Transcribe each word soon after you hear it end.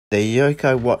The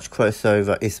Yokai Watch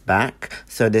crossover is back,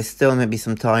 so there's still maybe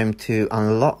some time to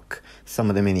unlock some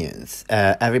of the minions.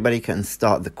 Everybody can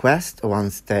start the quest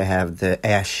once they have the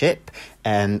airship,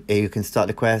 and you can start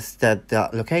the quest at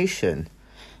that location.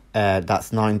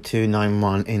 That's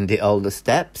 9291 in the older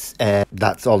steps.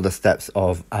 That's all the steps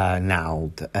of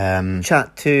Nald.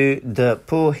 Chat to the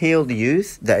poor healed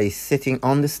youth that is sitting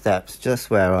on the steps just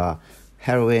where our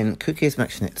heroine Cookies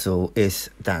McSchnitzel is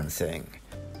dancing.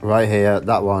 Right here,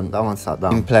 that one sat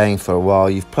down. Been playing for a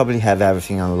while. You probably have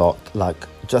everything unlocked,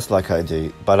 just like I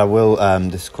do. But I will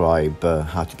describe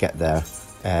how to get there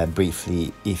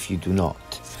briefly if you do not.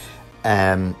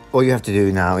 All you have to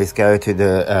do now is go to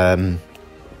the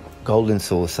golden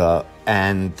saucer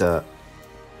and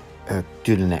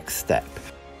do the next step.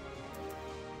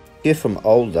 If you're from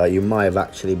older, you might have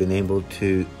actually been able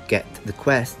to get the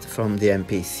quest from the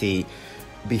NPC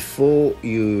before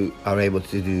you are able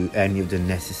to do any of the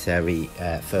necessary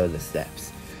further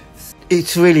steps.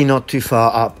 It's really not too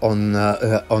far up on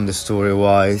the story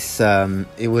wise.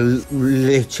 It will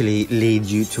literally lead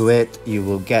you to it. You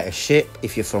will get a ship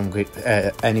if you're from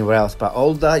anywhere else but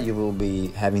Older. You will be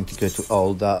having to go to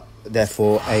Older,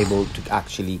 therefore able to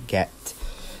actually get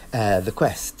the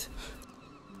quest.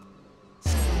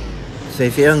 So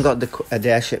if you haven't got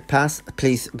the airship pass,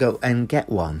 please go and get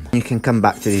one. You can come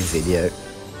back to this video.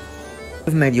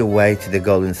 You've made your way to the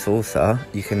golden saucer.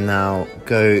 You can now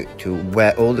go to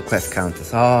where all the quest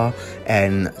counters are,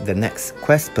 and the next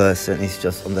quest person is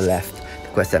just on the left. The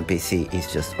quest NPC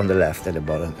is just on the left at the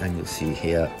bottom, and you'll see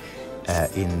here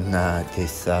in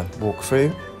this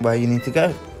walkthrough where you need to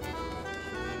go.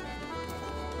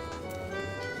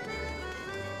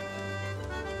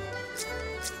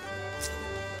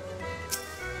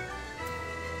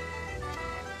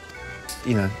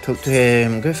 You know, talk to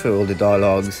him, go through all the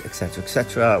dialogues, etc,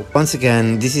 etc. Once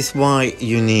again, this is why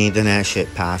you need an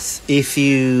airship pass. If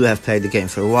you have played the game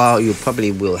for a while, you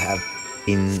probably will have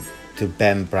been to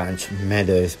Ben Branch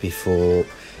Meadows before.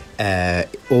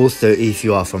 Also, if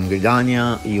you are from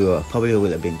Gridania, you probably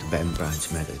will have been to Ben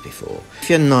Branch Meadows before. If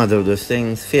you're neither of those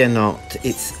things, fear not.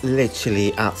 It's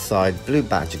literally outside Blue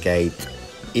Badger Gate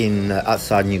in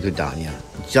outside New Gridania.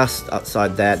 Just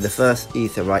outside there, the first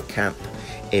Aetheryte camp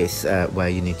is where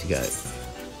you need to go.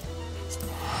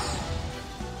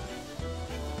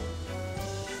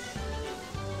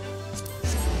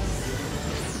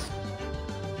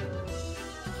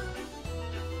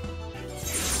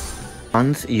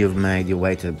 Once you've made your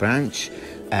way to the branch,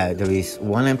 there is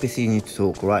one NPC you need to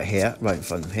talk right here, right in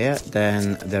front of here.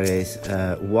 Then there is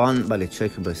one by the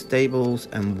Chocobo stables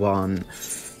and one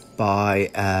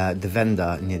by the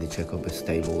vendor near the Chocobo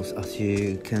stables, as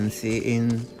you can see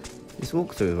in this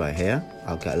walkthrough right here.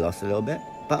 I'll get lost a little bit,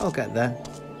 but I'll get there.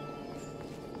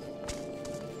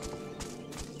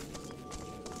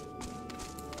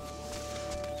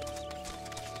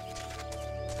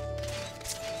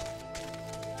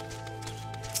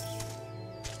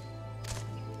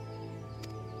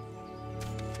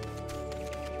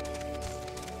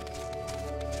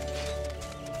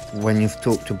 When you've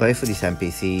talked to both of these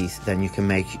NPCs, then you can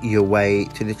make your way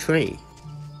to the tree.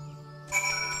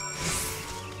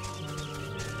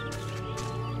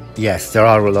 Yes, there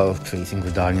are a lot of trees in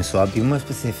Gridania, so I'll be more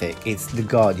specific. It's the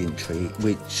Guardian tree,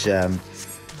 which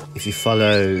if you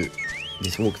follow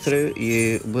this walkthrough,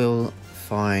 you will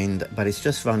find, but it's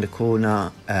just around the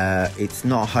corner. It's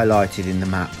not highlighted in the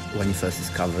map when you first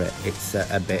discover it. It's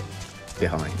a bit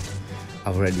behind.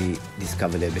 I've already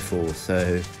discovered it before,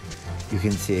 so you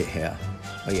can see it here.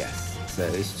 Oh yes, so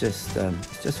it's just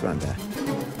around there.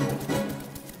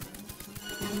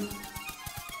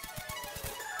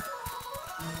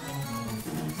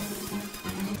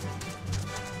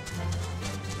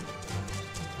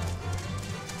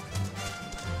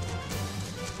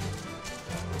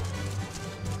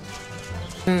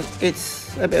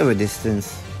 It's a bit of a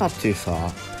distance, not too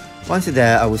far. Once you're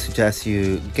there, I would suggest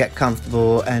you get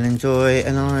comfortable and enjoy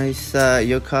a nice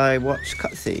Yokai Watch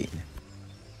cutscene.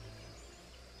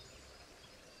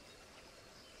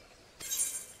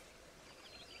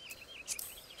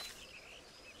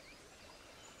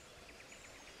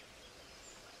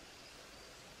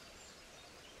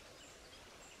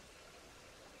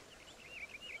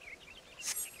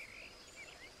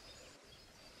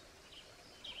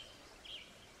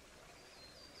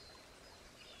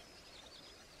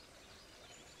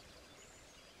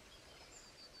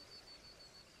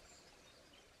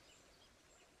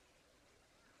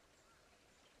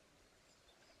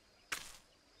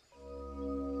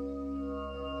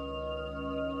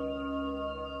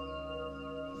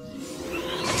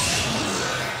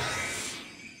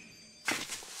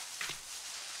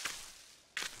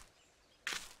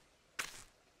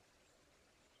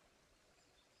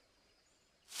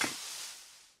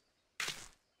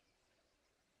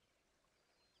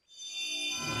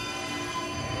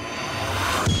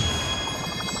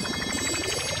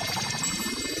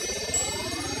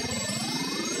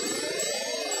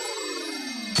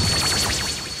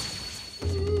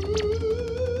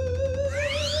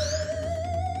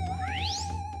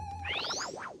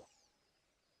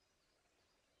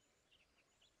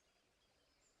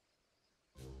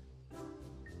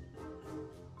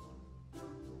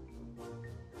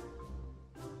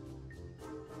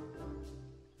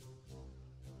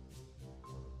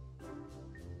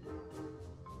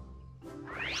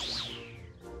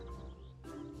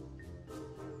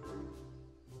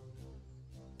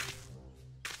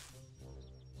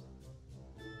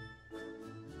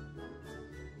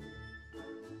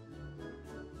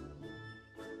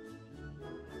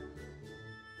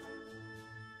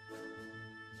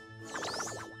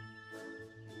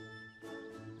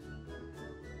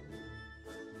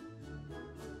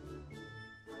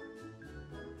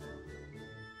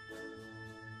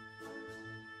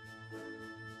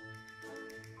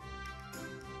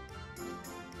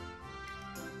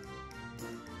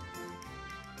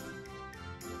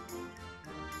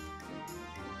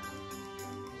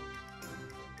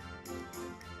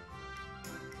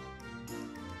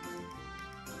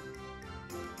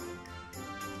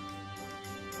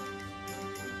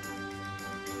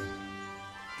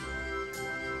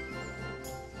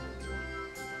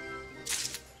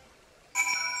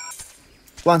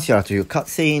 Once you're out of your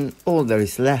cutscene, all there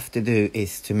is left to do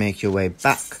is to make your way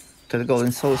back to the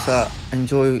golden saucer,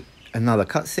 enjoy another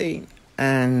cutscene,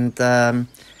 and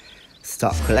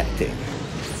start collecting.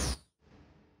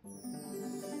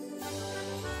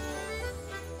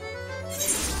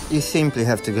 You simply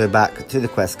have to go back to the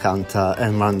quest counter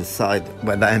and run the side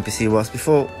where the NPC was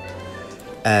before,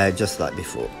 just like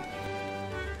before.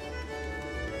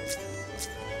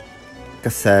 Like I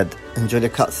said, enjoy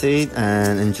the cutscene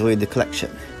and enjoy the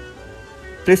collection.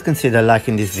 Please consider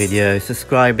liking this video,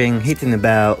 subscribing, hitting the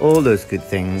bell, all those good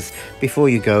things before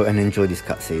you go and enjoy this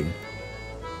cutscene.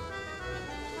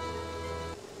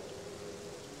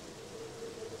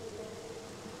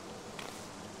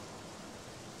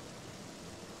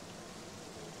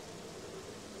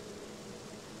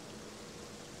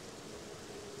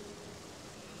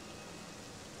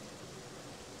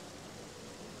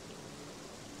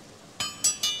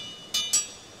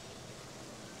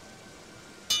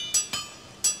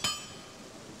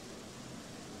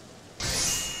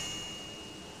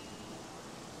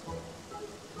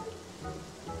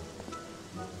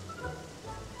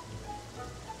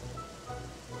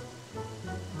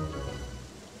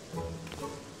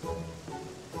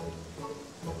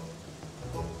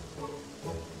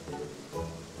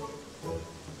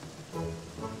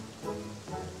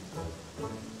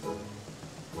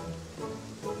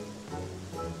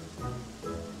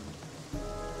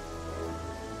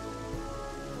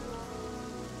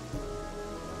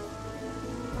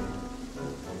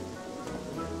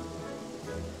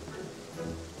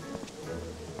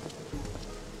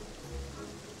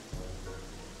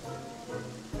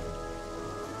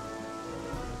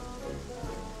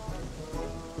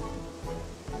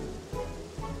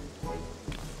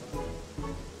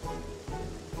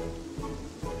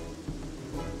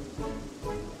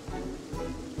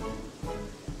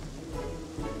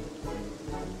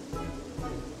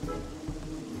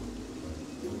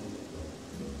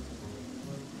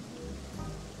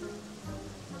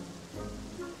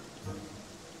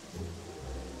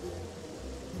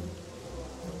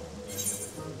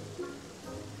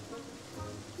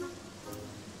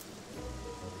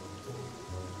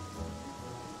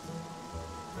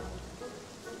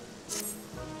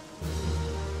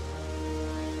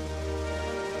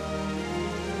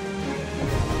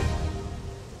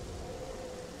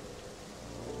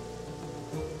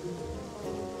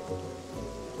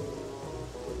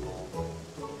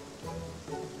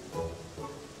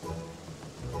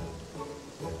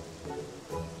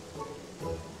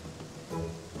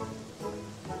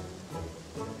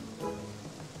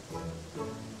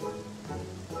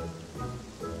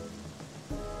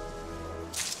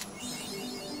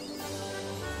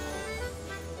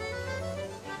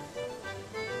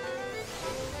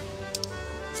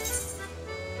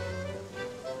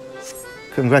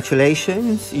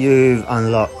 Congratulations, you've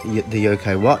unlocked the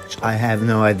Yokai Watch. I have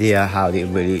no idea how it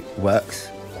really works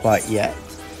quite yet,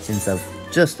 since I've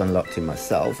just unlocked it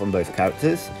myself on both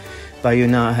characters. But you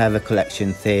now have a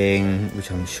collection thing, which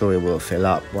I'm sure it will fill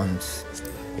up once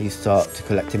you start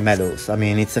collecting medals. I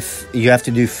mean, you have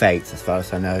to do fates as far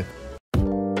as I know.